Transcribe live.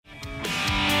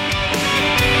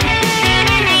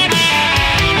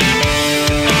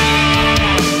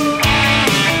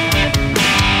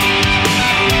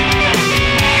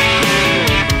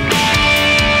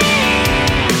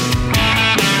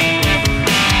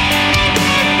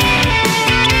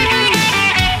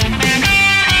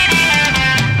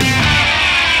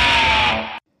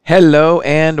Hello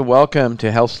and welcome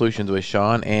to Health Solutions with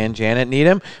Sean and Janet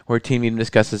Needham, where Team Needham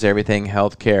discusses everything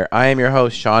healthcare. I am your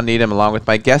host, Sean Needham, along with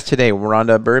my guest today,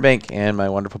 Rhonda Burbank, and my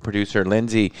wonderful producer,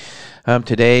 Lindsay.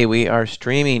 Today we are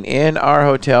streaming in our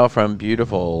hotel from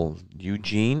beautiful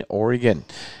Eugene, Oregon.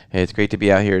 It's great to be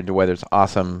out here. The weather's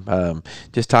awesome.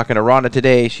 Just talking to Rhonda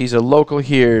today. She's a local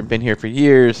here, been here for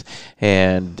years,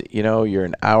 and you know you're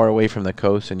an hour away from the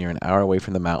coast and you're an hour away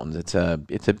from the mountains.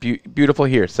 It's beautiful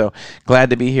here. So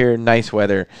glad to be here. Nice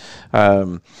weather.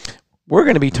 We're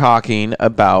going to be talking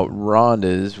about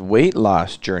Rhonda's weight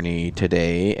loss journey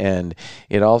today, and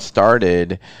it all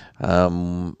started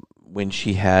when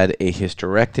she had a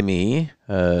hysterectomy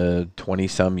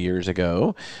 20-some years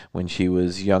ago when she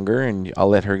was younger, and I'll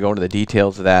let her go into the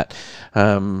details of that.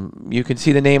 You can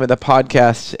see the name of the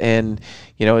podcast, and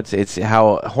you know it's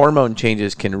how hormone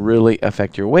changes can really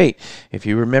affect your weight. If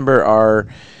you remember our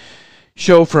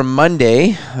show from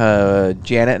Monday,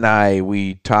 Janet and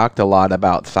we talked a lot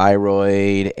about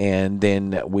thyroid, and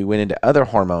then we went into other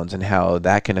hormones and how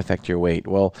that can affect your weight.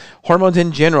 Well, hormones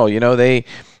in general, you know,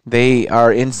 they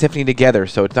are in symphony together,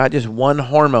 so it's not just one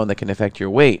hormone that can affect your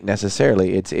weight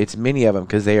necessarily. It's many of them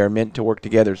because they are meant to work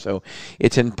together. So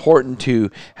it's important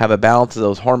to have a balance of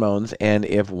those hormones, and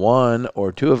if one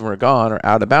or two of them are gone or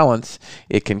out of balance,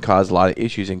 it can cause a lot of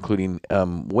issues, including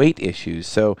weight issues.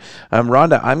 So,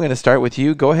 Rhonda, I'm going to start with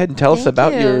you. Go ahead and tell us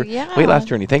about your weight loss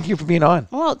journey. Thank you for being on.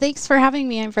 Well, thanks for having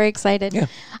me. I'm very excited.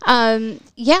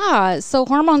 So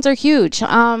hormones are huge.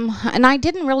 And I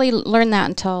didn't really learn that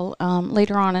until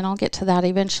later on, and I'll get to that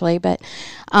eventually. But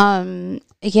in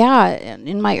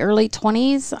my early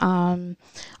 20s,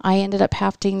 I ended up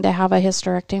having to have a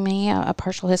hysterectomy, a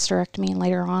partial hysterectomy, and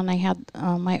later on I had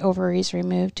my ovaries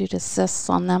removed due to cysts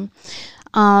on them.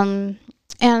 And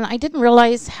I didn't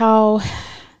realize how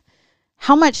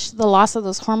much the loss of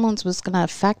those hormones was going to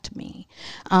affect me.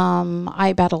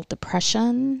 I battled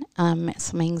depression,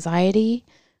 some anxiety,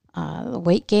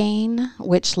 weight gain,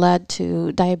 which led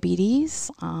to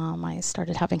diabetes. I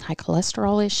started having high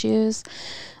cholesterol issues,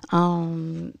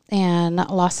 and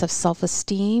loss of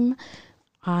self-esteem.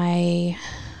 I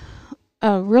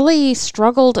really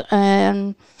struggled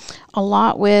a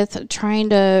lot with trying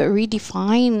to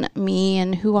redefine me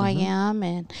and who I am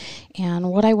and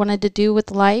what I wanted to do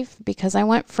with life, because I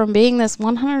went from being this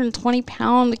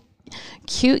 120-pound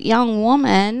cute young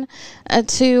woman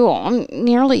to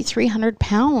nearly 300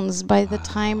 pounds by the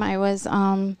time I was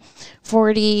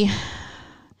 48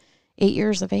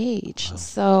 years of age. Wow.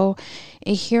 So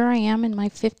here I am in my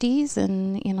 50s,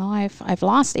 and you know I've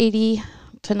lost 80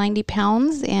 to 90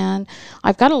 pounds, and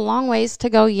I've got a long ways to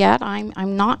go yet.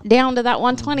 I'm not down to that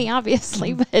 120,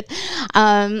 obviously, but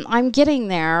I'm getting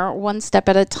there one step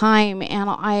at a time, and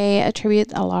I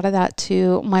attribute a lot of that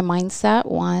to my mindset.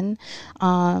 One,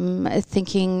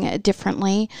 thinking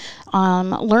differently,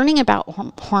 learning about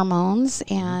hormones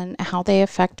and how they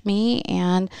affect me,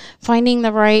 and finding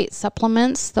the right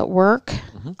supplements that work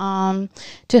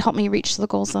to help me reach the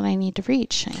goals that I need to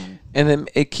reach. And then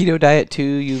a keto diet too.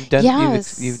 You've done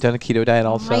you've done a keto diet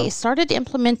also. I started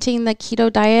implementing the keto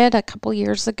diet a couple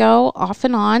years ago, off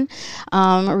and on.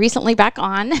 Recently back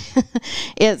on.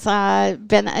 It's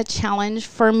been a challenge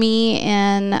for me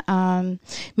in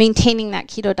maintaining that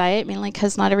keto diet, mainly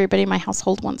because not everybody in my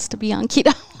household wants to be on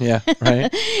keto. Yeah, right.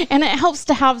 And it helps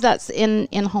to have that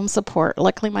in-home support.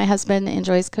 Luckily, my husband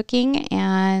enjoys cooking,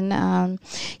 and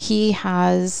he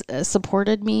has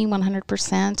supported me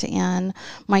 100% in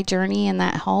my journey, and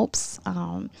that helps.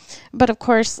 But of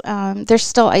course, there's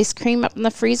still ice cream up in the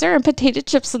freezer and potato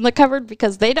chips in the cupboard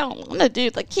because they don't want to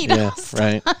do the keto stuff.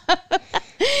 Right.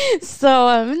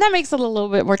 So that makes it a little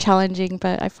bit more challenging,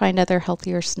 but I find other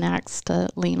healthier snacks to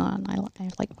lean on. I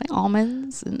like my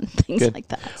almonds and things like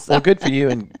that. So. Well, good for you,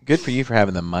 and good for you for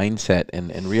having the mindset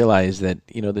and realize that,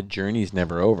 you know, the journey's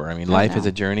never over. I mean, life is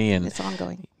a journey, and it's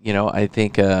ongoing. You know, I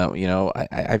think,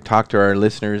 I've talked to our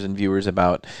listeners and viewers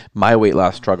about my weight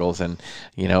loss struggles, and,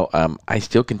 you know, I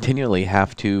still continually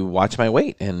have to watch my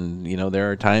weight. And, you know, there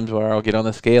are times where I'll get on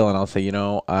the scale and I'll say, you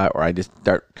know, or I just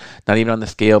start, not even on the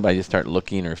scale, but I just start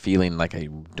looking or feeling like I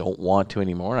don't want to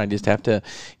anymore. And I just have to,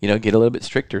 you know, get a little bit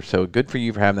stricter. So good for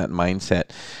you for having that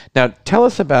mindset. Now, tell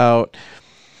us about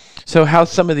how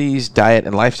some of these diet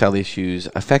and lifestyle issues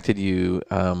affected you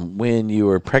when you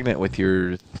were pregnant with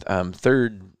your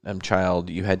third child.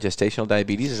 You had gestational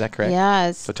diabetes, is that correct?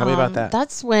 Yes. So tell me about that.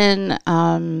 That's when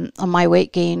my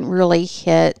weight gain really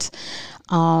hit,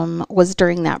 was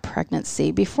during that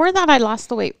pregnancy. Before that, I lost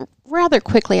the weight rather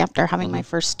quickly after having my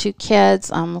first two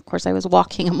kids. Of course, I was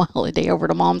walking a mile a day over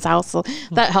to mom's house, so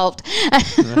that helped.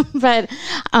 But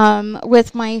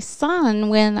with my son,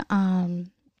 when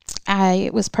I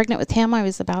was pregnant with him. I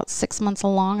was about 6 months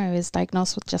along. I was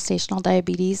diagnosed with gestational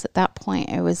diabetes. At that point,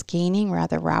 I was gaining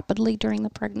rather rapidly during the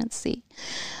pregnancy,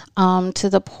 to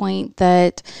the point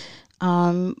that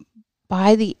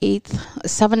by the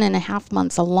 7.5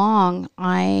 months along,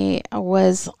 I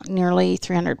was nearly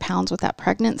 300 pounds with that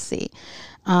pregnancy.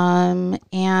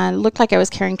 And looked like I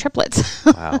was carrying triplets.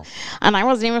 Wow. And I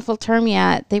wasn't even full term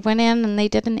yet. They went in and they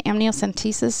did an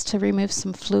amniocentesis to remove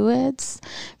some fluids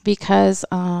because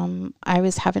I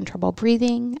was having trouble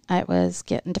breathing. It was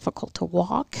getting difficult to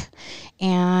walk,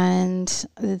 and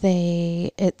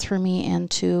it threw me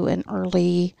into an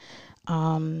early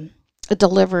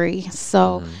delivery.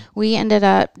 So we ended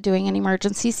up doing an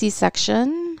emergency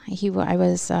C-section. I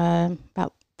was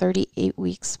about 38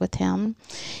 weeks with him,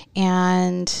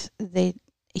 and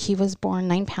he was born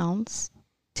 9 pounds,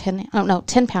 10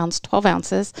 pounds, 12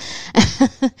 ounces.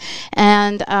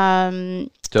 And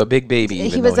so a big baby.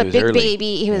 He was a big early.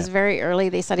 baby. He was very early.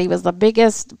 They said he was the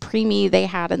biggest preemie they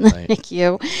had in the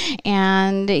NICU,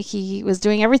 and he was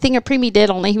doing everything a preemie did,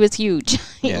 only he was huge.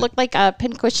 He looked like a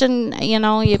pincushion.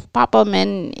 You pop him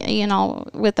in,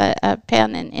 with a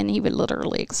pen, and he would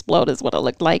literally explode, is what it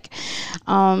looked like.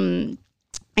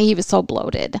 He was so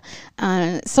bloated.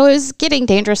 So it was getting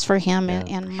dangerous for him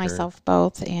and myself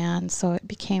both. And so it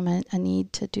became a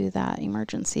need to do that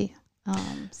emergency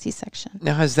C-section.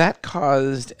 Now, has that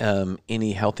caused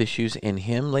any health issues in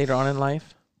him later on in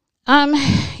life?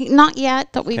 Not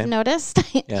yet that we've noticed.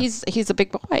 He's a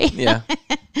big boy. Yeah.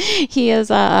 He is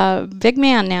a big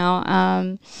man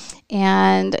now.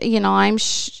 And,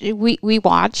 we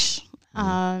watch.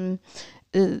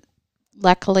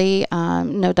 Luckily,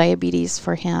 no diabetes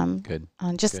for him. Good.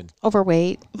 Just Good.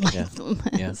 Overweight.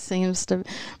 Yeah. Seems to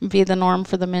be the norm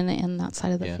for the men in that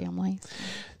side of the family.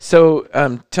 So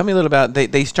tell me a little about,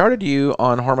 they started you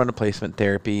on hormone replacement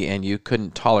therapy and you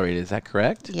couldn't tolerate it. Is that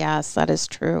correct? Yes, that is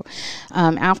true.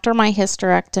 After my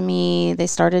hysterectomy, they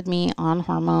started me on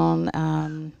hormone.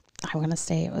 I want to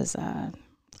say it was,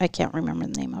 I can't remember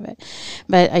the name of it,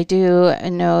 but I do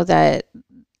know that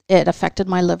it affected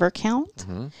my liver count,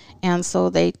 and so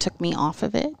they took me off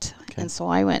of it. Okay. And so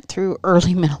I went through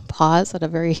early menopause at a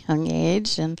very young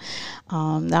age, and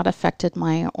that affected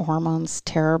my hormones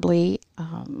terribly,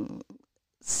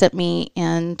 sent me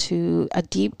into a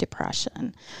deep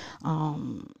depression.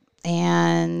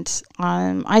 And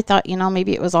I thought,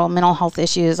 maybe it was all mental health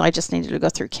issues. I just needed to go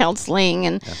through counseling,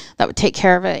 and that would take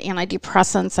care of it.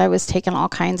 Antidepressants, I was taking all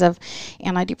kinds of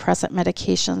antidepressant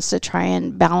medications to try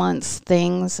and balance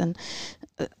things. And,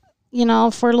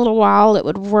 for a little while it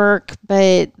would work,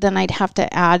 but then I'd have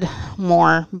to add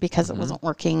more because it wasn't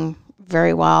working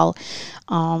very well.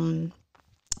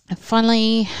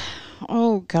 Finally,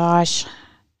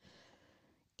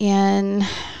 in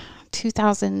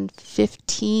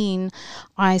 2015,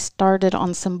 I started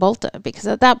on Cymbalta because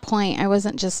at that point I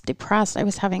wasn't just depressed. I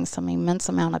was having some immense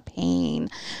amount of pain,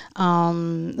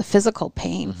 physical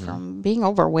pain from being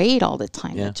overweight all the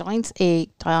time. The joints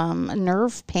ached,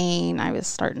 nerve pain. I was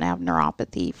starting to have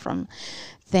neuropathy from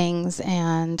things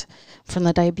and from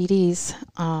the diabetes.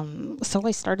 So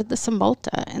I started the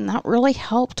Cymbalta, and that really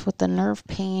helped with the nerve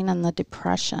pain and the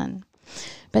depression.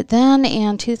 But then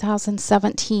in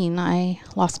 2017, I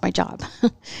lost my job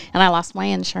and I lost my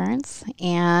insurance.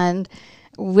 And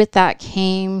with that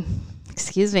came,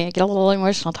 excuse me, I get a little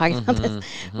emotional talking about this.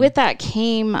 With that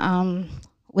came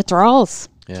withdrawals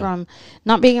from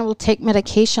not being able to take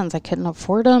medications. I couldn't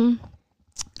afford them.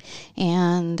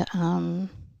 And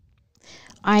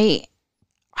I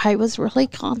was really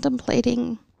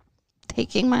contemplating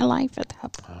taking my life at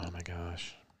that point. Oh, my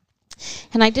gosh.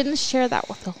 And I didn't share that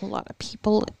with a whole lot of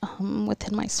people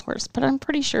within my source, but I'm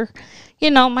pretty sure,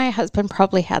 my husband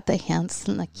probably had the hints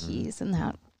and the keys and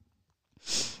that.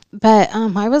 But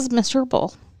I was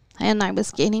miserable, and I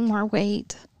was gaining more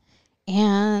weight,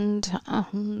 and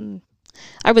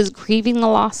I was grieving the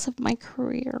loss of my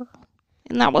career,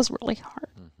 and that was really hard.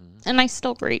 And I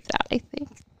still grieve that, I think,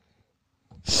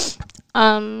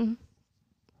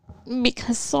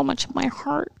 because so much of my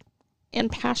heart and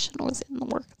passion was in the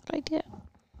work that I did.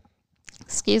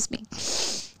 Excuse me.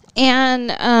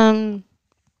 And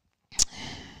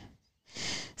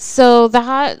so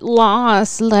that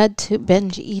loss led to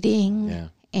binge eating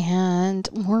and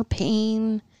more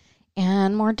pain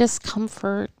and more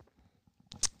discomfort.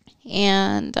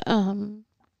 And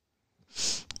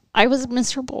I was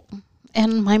miserable.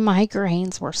 And my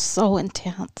migraines were so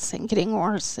intense and getting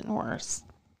worse and worse.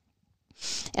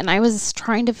 And I was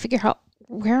trying to figure out,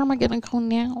 where am I going to go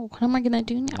now? What am I going to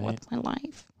do now with my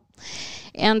life?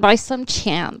 And by some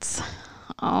chance,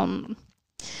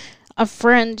 a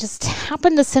friend just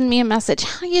happened to send me a message.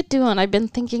 How you doing? I've been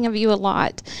thinking of you a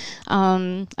lot.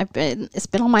 It's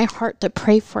been on my heart to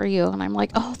pray for you. And I'm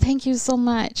like, oh, thank you so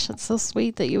much. It's so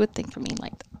sweet that you would think of me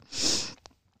like that.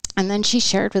 And then she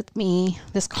shared with me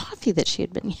this coffee that she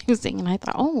had been using. And I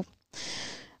thought, oh,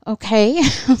 okay.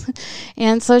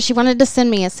 And so she wanted to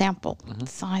send me a sample. Mm-hmm.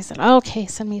 So I said, okay,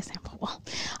 send me a sample. Well,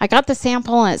 I got the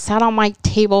sample and it sat on my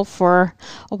table for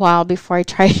a while before I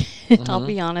tried it. Mm-hmm. I'll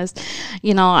be honest.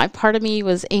 Part of me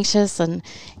was anxious and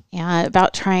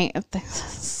about trying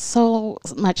so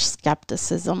much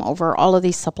skepticism over all of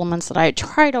these supplements that I had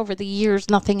tried over the years.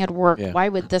 Nothing had worked. Yeah. Why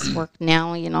would this work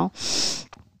now,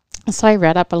 So I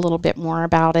read up a little bit more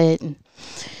about it, and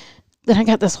then I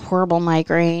got this horrible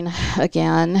migraine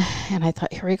again, and I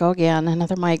thought, here we go again,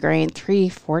 another migraine,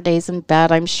 3-4 days in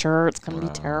bed. I'm sure it's going to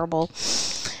be terrible.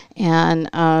 And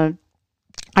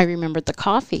I remembered the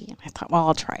coffee, and I thought, well,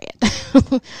 I'll try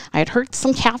it. I had heard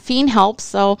some caffeine helps,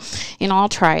 so, I'll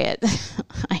try it.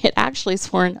 I had actually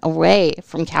sworn away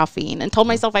from caffeine and told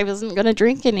myself I wasn't going to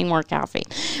drink any more caffeine.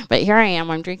 But here I am,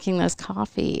 I'm drinking this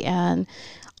coffee, and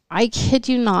I kid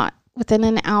you not, within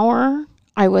an hour,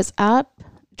 I was up,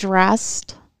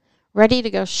 dressed, ready to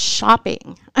go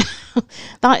shopping.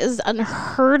 That is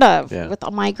unheard of with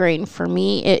a migraine for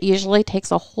me. It usually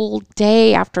takes a whole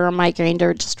day after a migraine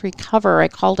to just recover. I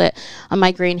called it a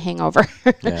migraine hangover.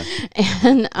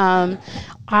 And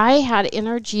I had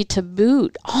energy to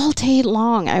boot all day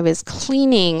long. I was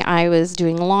cleaning. I was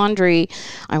doing laundry.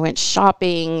 I went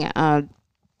shopping.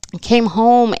 Came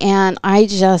home and I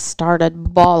just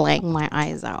started bawling my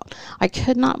eyes out. I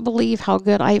could not believe how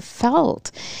good I felt.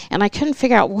 And I couldn't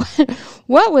figure out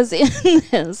what was in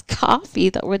this coffee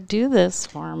that would do this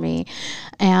for me.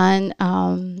 And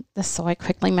so I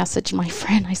quickly messaged my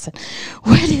friend. I said,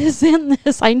 what is in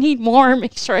this? I need more.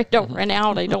 Make sure I don't run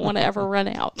out. I don't want to ever run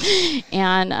out.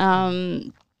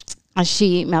 And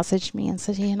she messaged me and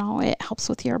said, it helps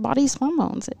with your body's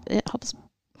hormones. It helps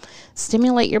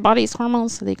stimulate your body's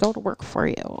hormones so they go to work for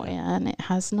you, and it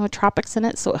has nootropics in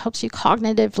it, so it helps you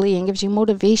cognitively and gives you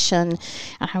motivation.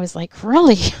 And I was like,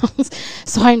 really?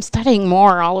 So I'm studying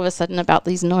more all of a sudden about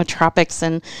these nootropics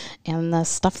and the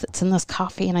stuff that's in this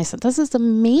coffee, and I said, this is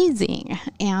amazing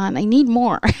and I need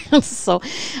more. So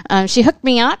she hooked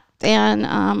me up, and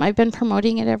I've been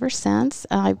promoting it ever since.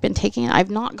 I've been taking it.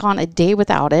 I've not gone a day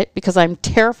without it because I'm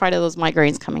terrified of those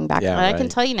migraines coming back. Yeah, I can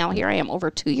tell you now, here I am over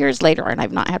 2 years later, and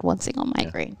I've not had one single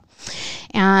migraine.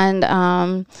 And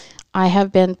I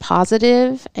have been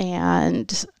positive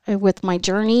and with my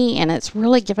journey, and it's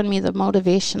really given me the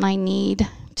motivation I need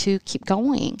to keep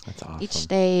going. That's awesome. Each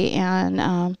day. And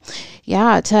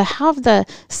to have the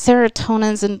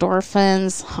serotonins,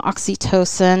 endorphins,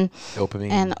 oxytocin,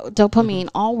 dopamine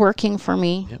all working for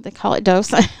me. Yep. They call it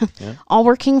dose. All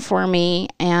working for me.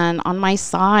 And on my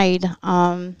side,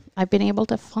 I've been able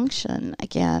to function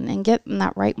again and get in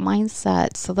that right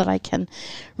mindset so that I can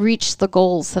reach the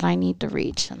goals that I need to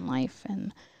reach in life.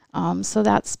 And so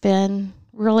that's been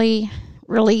really,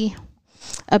 really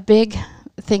a big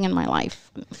thing in my life.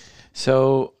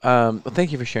 So,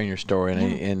 thank you for sharing your story,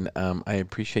 and I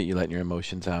appreciate you letting your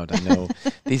emotions out. I know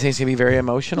these things can be very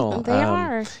emotional. They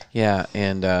are. Yeah,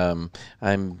 and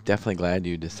I'm definitely glad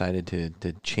you decided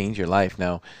to change your life.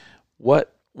 Now,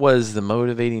 what was the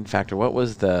motivating factor? What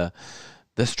was the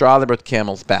straw that broke the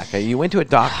camel's back? You went to a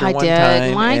doctor one time. I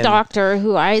did. My doctor,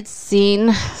 who I'd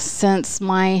seen since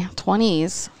my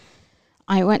 20s,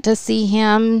 I went to see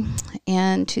him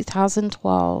in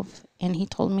 2012, and he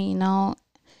told me, he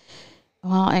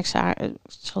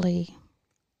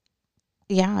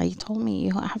told me,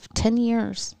 you have 10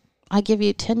 years. I give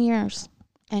you 10 years,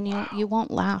 and you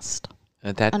won't last.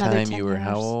 At that time, you were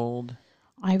how old?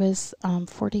 I was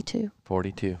 42.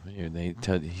 42.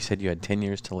 He said you had 10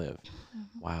 years to live.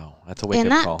 Wow, that's a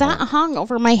wake-up call. And that hung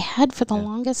over my head for the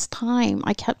longest time.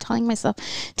 I kept telling myself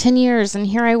 10 years, and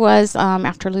here I was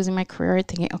after losing my career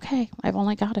thinking, okay, I've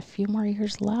only got a few more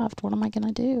years left. What am I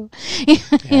going to do?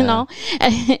 You know?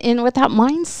 And with that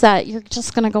mindset, you're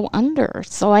just going to go under.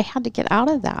 So I had to get out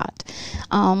of that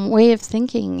way of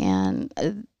thinking,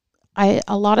 and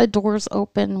a lot of doors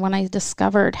opened when I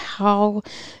discovered how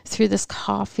through this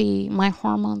coffee my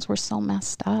hormones were so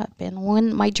messed up. And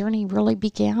when my journey really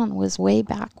began was way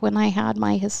back when I had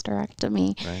my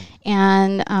hysterectomy. Right.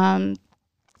 And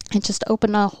it just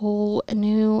opened a whole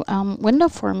new window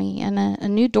for me, and a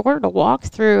new door to walk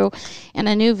through, and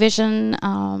a new vision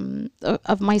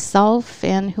of myself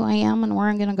and who I am and where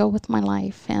I'm going to go with my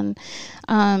life. And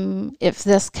if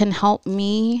this can help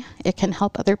me, it can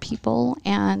help other people.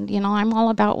 And, I'm all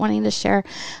about wanting to share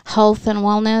health and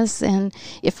wellness. And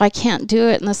if I can't do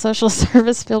it in the social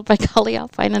service field, by golly, I'll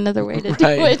find another way to do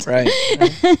it. Right.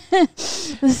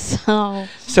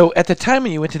 So at the time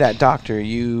when you went to that doctor,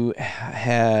 you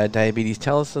had diabetes.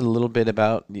 Tell us a little bit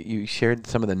about, you shared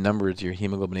some of the numbers, your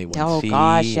hemoglobin A1C. Oh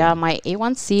gosh, yeah, my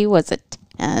A1C was at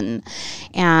 10,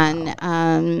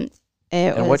 and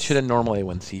what should a normal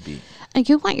A1C be?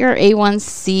 You want your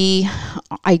A1C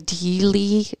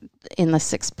ideally in the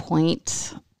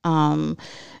 6-point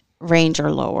range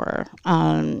or lower.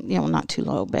 Not too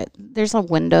low, but there's a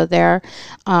window there.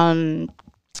 Mine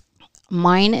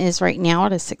is right now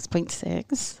at a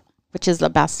 6.6, which is the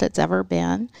best it's ever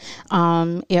been.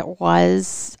 It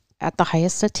was at the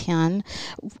highest of 10.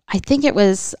 I think it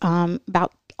was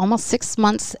about almost 6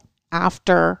 months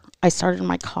after I started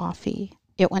my coffee,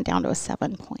 it went down to a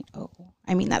 7.0.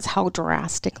 I mean, that's how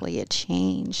drastically it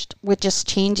changed with just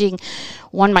changing,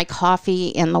 my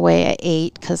coffee and the way I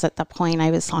ate, because at that point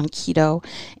I was on keto.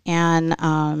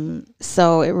 And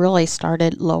so it really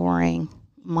started lowering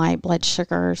my blood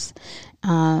sugars.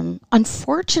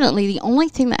 Unfortunately, the only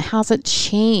thing that hasn't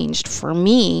changed for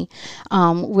me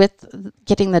with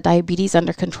getting the diabetes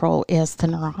under control is the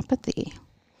neuropathy.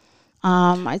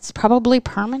 It's probably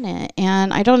permanent,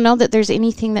 and I don't know that there's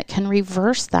anything that can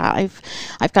reverse that.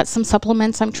 I've got some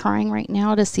supplements I'm trying right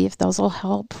now to see if those will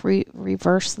help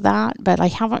reverse that, but I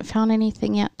haven't found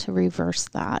anything yet to reverse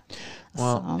that.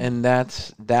 Well, and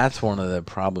that's one of the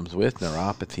problems with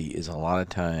neuropathy is a lot of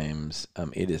times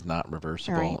it is not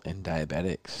reversible in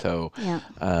diabetics. So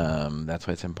that's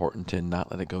why it's important to not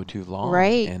let it go too long.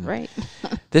 Right, and right.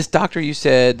 This doctor you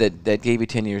said that gave you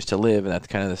 10 years to live, and that's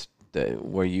kind of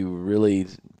where you really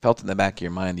felt in the back of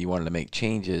your mind that you wanted to make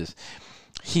changes.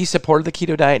 He supported the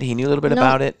keto diet. He knew a little bit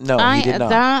about it. No, he did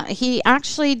not. He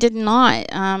actually did not.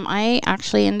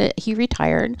 He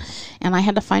retired, and I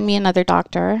had to find me another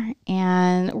doctor,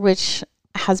 and which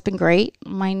has been great.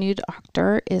 My new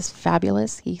doctor is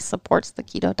fabulous. He supports the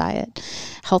keto diet,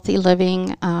 healthy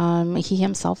living. He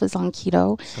himself is on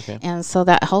keto, and so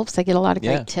that helps. I get a lot of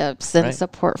great tips and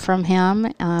support from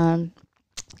him.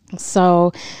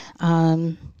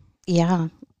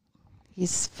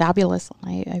 He's fabulous.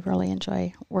 I really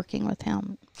enjoy working with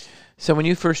him. So when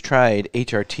you first tried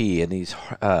HRT and these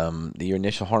your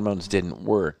initial hormones didn't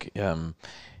work,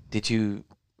 did you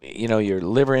your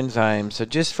liver enzymes? So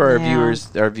just for our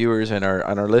viewers and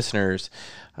our listeners,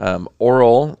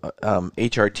 oral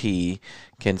HRT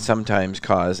can sometimes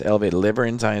cause elevated liver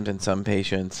enzymes in some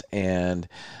patients, and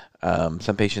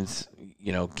some patients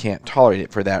can't tolerate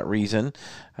it for that reason.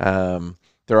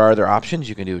 There are other options.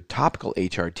 You can do topical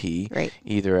HRT,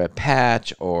 either a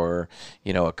patch or,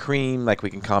 a cream like we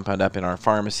can compound up in our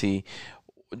pharmacy.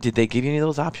 Did they give you any of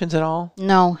those options at all?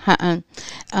 No.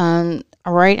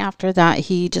 Right after that,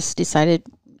 he just decided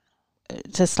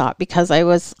to stop because I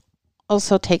was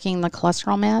also taking the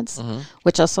cholesterol meds,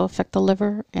 which also affect the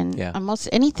liver. And almost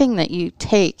anything that you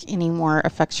take anymore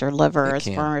affects your liver as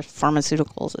far as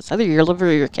pharmaceuticals. It's either your liver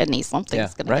or your kidney.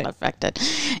 Something's going to get affected.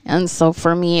 And so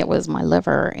for me, it was my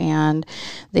liver. And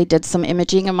they did some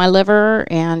imaging of my liver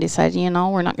and decided,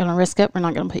 we're not going to risk it. We're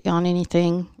not going to put you on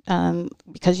anything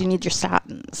because you need your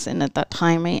statins. And at that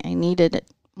time, I needed it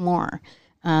more.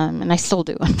 And I still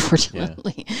do,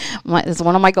 unfortunately. It's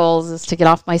one of my goals is to get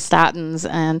off my statins,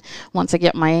 and once I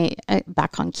get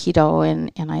back on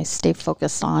keto and I stay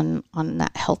focused on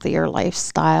that healthier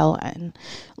lifestyle and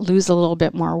lose a little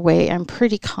bit more weight, I'm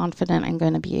pretty confident I'm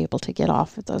going to be able to get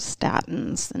off of those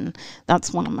statins, and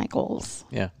that's one of my goals.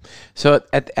 Yeah. So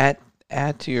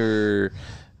at your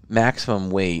maximum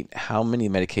weight, how many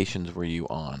medications were you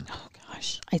on? Oh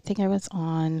gosh, I think I was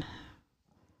on.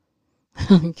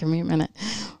 Give me a minute.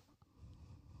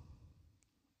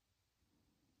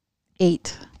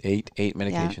 8. 8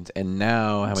 medications. And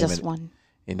now how many? Just one.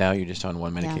 And now you're just on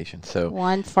one medication. So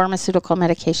one pharmaceutical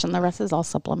medication. The rest is all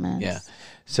supplements. Yeah.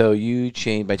 So you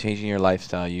by changing your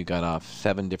lifestyle, you got off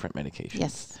 7 different medications.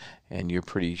 Yes. And you're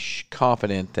pretty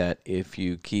confident that if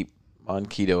you keep on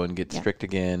keto and get strict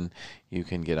again, you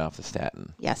can get off the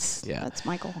statin. Yes. Yeah. That's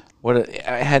my goal.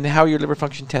 And how are your liver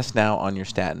function tests now on your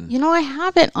statin? I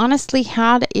haven't honestly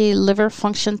had a liver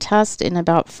function test in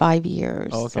about 5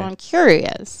 years. Oh, okay. So I'm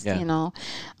curious,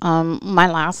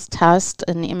 my last test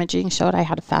and the imaging showed I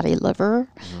had a fatty liver.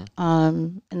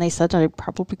 And they said I'm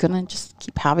probably going to just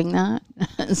keep having that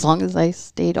as long as I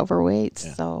stayed overweight.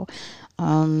 Yeah. So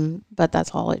But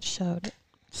that's all it showed.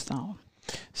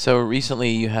 So recently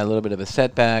you had a little bit of a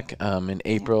setback in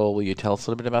April. Will you tell us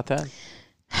a little bit about that?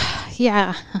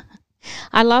 Yeah.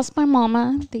 I lost my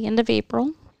mama at the end of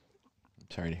April.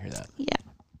 Sorry to hear that. Yeah.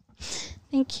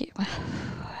 Thank you.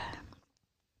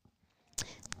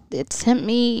 It sent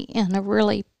me in a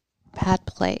really bad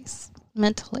place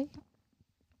mentally.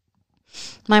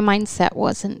 My mindset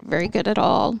wasn't very good at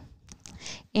all.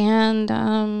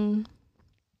 And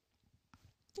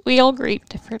we all grieve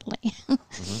differently.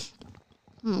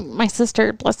 My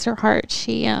sister, bless her heart,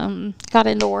 she got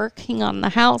into working on the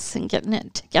house and getting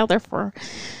it together for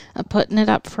putting it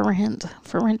up for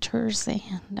renters,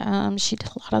 and she did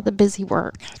a lot of the busy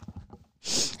work.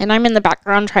 And I'm in the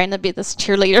background trying to be this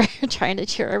cheerleader, trying to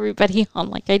cheer everybody on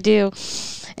like I do,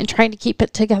 and trying to keep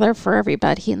it together for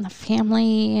everybody in the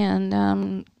family,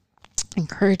 and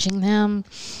encouraging them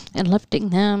and lifting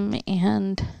them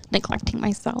and neglecting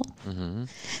myself.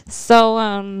 So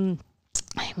I'm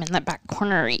in the back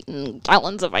corner eating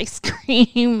gallons of ice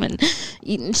cream and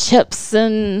eating chips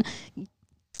and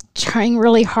trying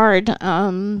really hard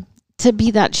to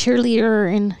be that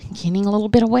cheerleader and gaining a little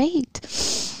bit of weight.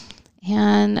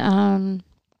 And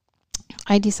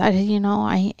I decided,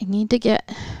 I need to get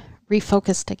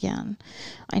refocused again.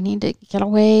 I need to get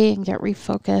away and get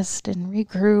refocused and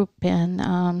regroup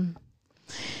and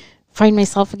find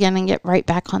myself again and get right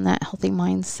back on that healthy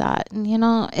mindset. And,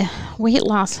 weight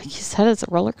loss, like you said, is a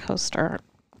roller coaster.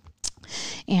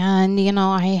 And,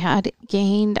 I had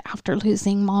gained, after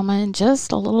losing Mama in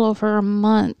just a little over a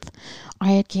month,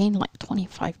 I had gained like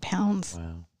 25 pounds.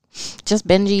 Wow. Just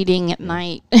binge eating at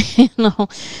night,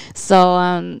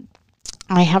 So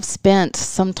I have spent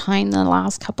some time the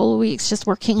last couple of weeks just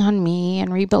working on me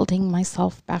and rebuilding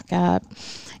myself back up.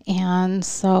 And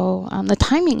so the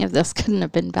timing of this couldn't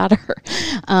have been better.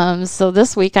 So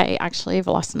this week I actually have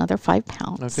lost another 5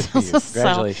 pounds. Oh, good for you.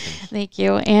 Congratulations. So, thank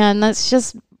you. And that's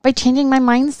just by changing my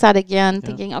mindset again,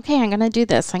 thinking, okay, I'm going to do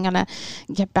this. I'm going to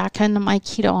get back into my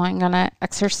keto. I'm going to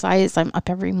exercise. I'm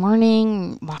up every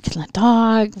morning, walking the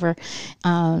dog. We're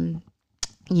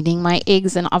eating my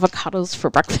eggs and avocados for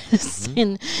breakfast,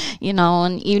 and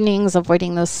and evenings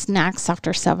avoiding those snacks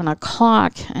after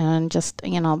 7:00, and just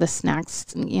the snacks.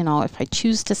 If I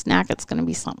choose to snack, it's going to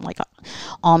be something like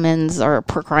almonds or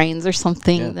pork rinds or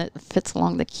something that fits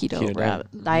along the keto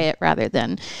diet rather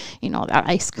than that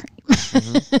ice cream,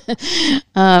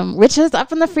 which is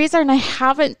up in the freezer and I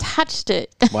haven't touched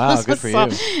it. Wow, good for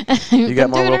you. You got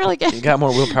more you got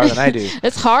more willpower than I do.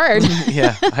 It's hard.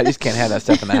 Yeah, I just can't have that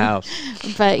stuff in the house.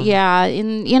 But yeah,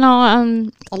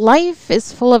 life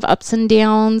is full of ups and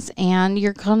downs, and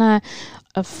you're gonna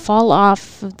fall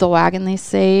off the wagon, they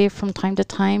say, from time to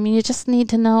time, and you just need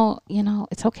to know,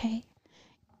 it's okay.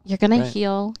 You're gonna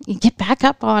heal. You get back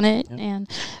up on it and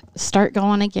start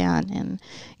going again.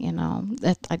 And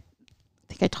I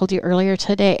think I told you earlier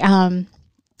today.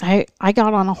 I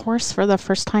got on a horse for the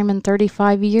first time in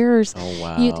 35 years. Oh,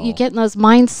 wow. You get in those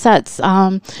mindsets,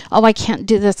 I can't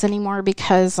do this anymore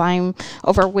because I'm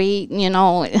overweight.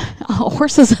 A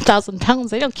horse is 1,000 pounds.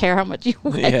 They don't care how much you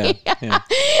weigh. Yeah.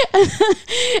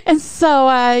 And so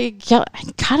I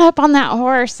got up on that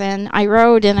horse and I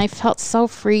rode, and I felt so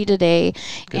free today.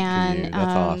 Good for you. That's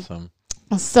awesome.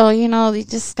 So, you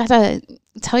just got to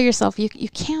tell yourself you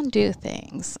can do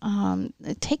things.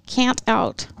 Take can't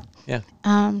out. Yeah.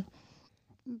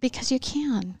 Because you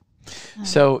can.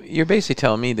 So you're basically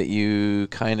telling me that you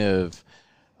kind of,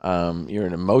 you're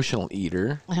an emotional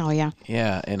eater. Oh, yeah.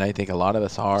 Yeah, and I think a lot of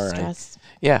us are. Stress.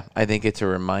 I think it's a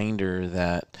reminder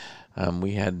that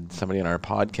we had somebody on our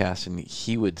podcast, and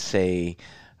he would say,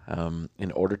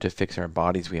 in order to fix our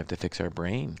bodies, we have to fix our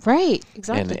brain. Right,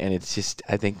 exactly. And it's just,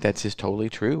 I think that's just totally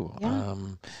true.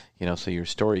 Yeah. So your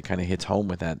story kind of hits home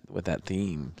with that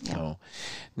theme. Yeah. So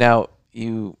now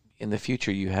in the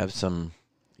future, you have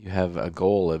a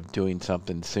goal of doing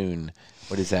something soon.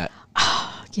 What is that?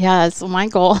 Yeah, so my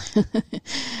goal,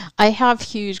 I have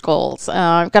huge goals.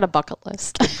 I've got a bucket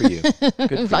list. Good for you.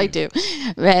 Good for I you. do.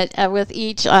 But with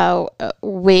each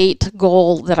weight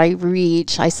goal that I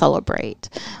reach, I celebrate.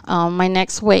 My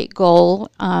next weight goal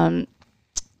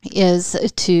is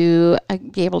to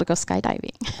be able to go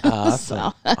skydiving.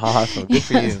 Awesome. Awesome. Good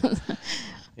for you.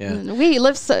 Yeah. We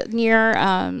live near,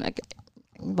 I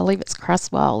believe it's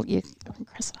Cresswell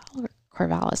or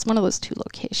Corvallis, one of those two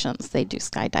locations. They do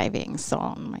skydiving, so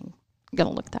I'm going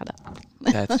to look that up.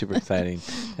 That's super exciting.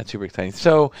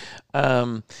 So,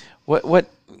 what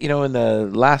in the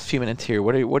last few minutes here,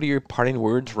 what are your parting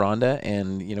words, Rhonda?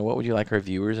 And what would you like our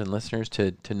viewers and listeners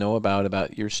to know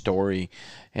about your story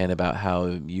and about how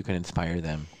you can inspire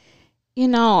them? you're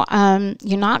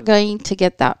not going to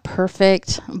get that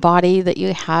perfect body that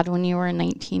you had when you were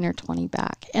 19 or 20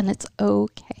 back, and it's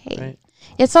okay. Right.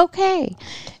 It's okay.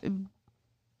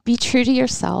 Be true to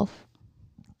yourself,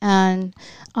 and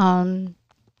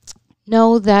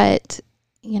know that,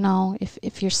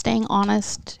 if you're staying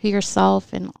honest to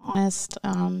yourself and honest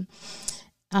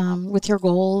with your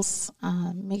goals,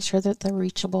 make sure that they're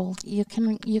reachable. You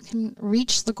can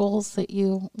reach the goals that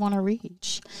you want to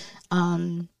reach,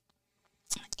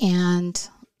 and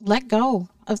let go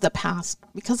of the past,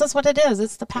 because that's what it is.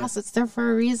 It's the past. It's there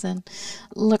for a reason.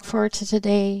 Look forward to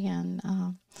today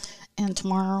and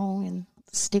tomorrow, and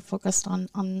stay focused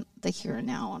on the here and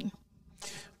now. And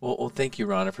Well, thank you,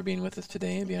 Rhonda, for being with us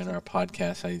today and being on our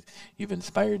podcast. You've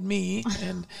inspired me,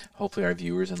 and hopefully our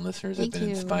viewers and listeners have been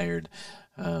inspired.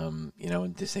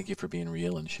 And just thank you for being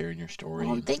real and sharing your story.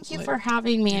 Well, thank you for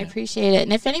having me. I appreciate it.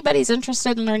 And if anybody's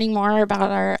interested in learning more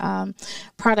about our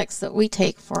products that we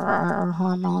take for our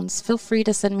hormones, feel free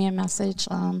to send me a message.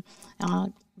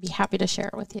 I'll be happy to share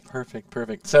it with you.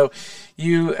 Perfect. So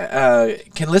you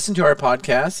can listen to our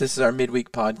podcast. This is our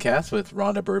midweek podcast with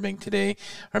Rhonda Burbank today.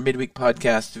 Our midweek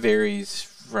podcast varies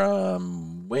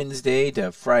from Wednesday to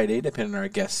Friday, depending on our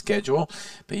guest schedule.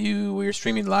 But we're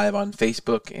streaming live on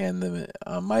Facebook and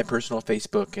my personal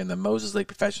Facebook and the Moses Lake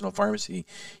Professional Pharmacy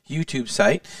YouTube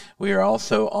site. We are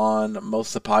also on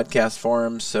most of the podcast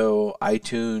forums, so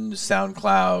iTunes,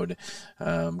 SoundCloud,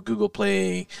 Google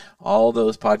Play, all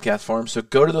those podcast forums. So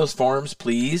go to those forums,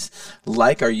 please.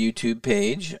 Like our YouTube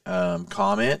page,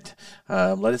 comment,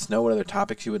 let us know what other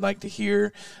topics you would like to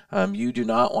hear. You do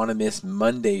not want to miss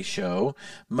Monday's show.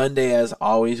 Monday, as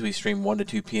always, we stream 1 to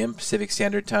 2 p.m. Pacific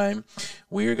Standard Time.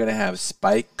 We are going to have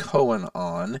Spike Cohen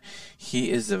on. He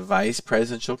is the vice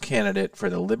presidential candidate for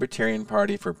the Libertarian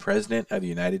Party for President of the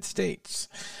United States.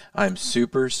 I'm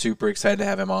super excited to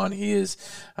have him on. He is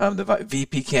the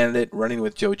VP candidate running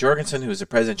with Joe Jorgensen, who is a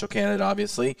presidential candidate,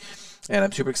 obviously. And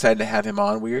I'm super excited to have him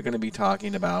on. We are going to be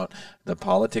talking about the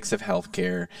politics of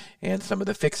healthcare and some of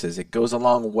the fixes. It goes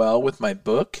along well with my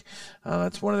book.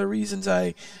 That's one of the reasons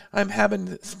I'm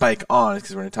having Spike on,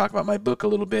 because we're going to talk about my book a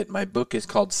little bit. My book is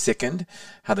called Sickened: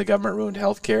 How the Government Ruined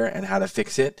Healthcare and How to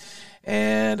Fix It.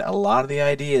 And a lot of the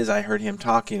ideas I heard him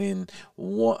talking in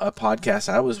a podcast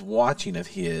I was watching of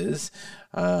his,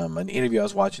 an interview I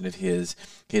was watching of his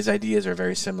ideas are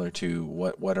very similar to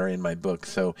what are in my book.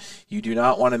 So you do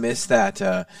not want to miss that.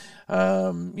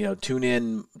 Tune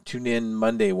in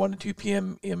Monday, 1 to 2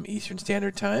 p.m. Eastern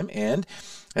Standard Time. And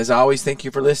as always, thank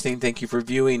you for listening. Thank you for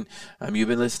viewing. You've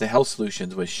been listening to Health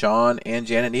Solutions with Sean and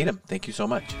Janet Needham. Thank you so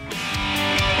much.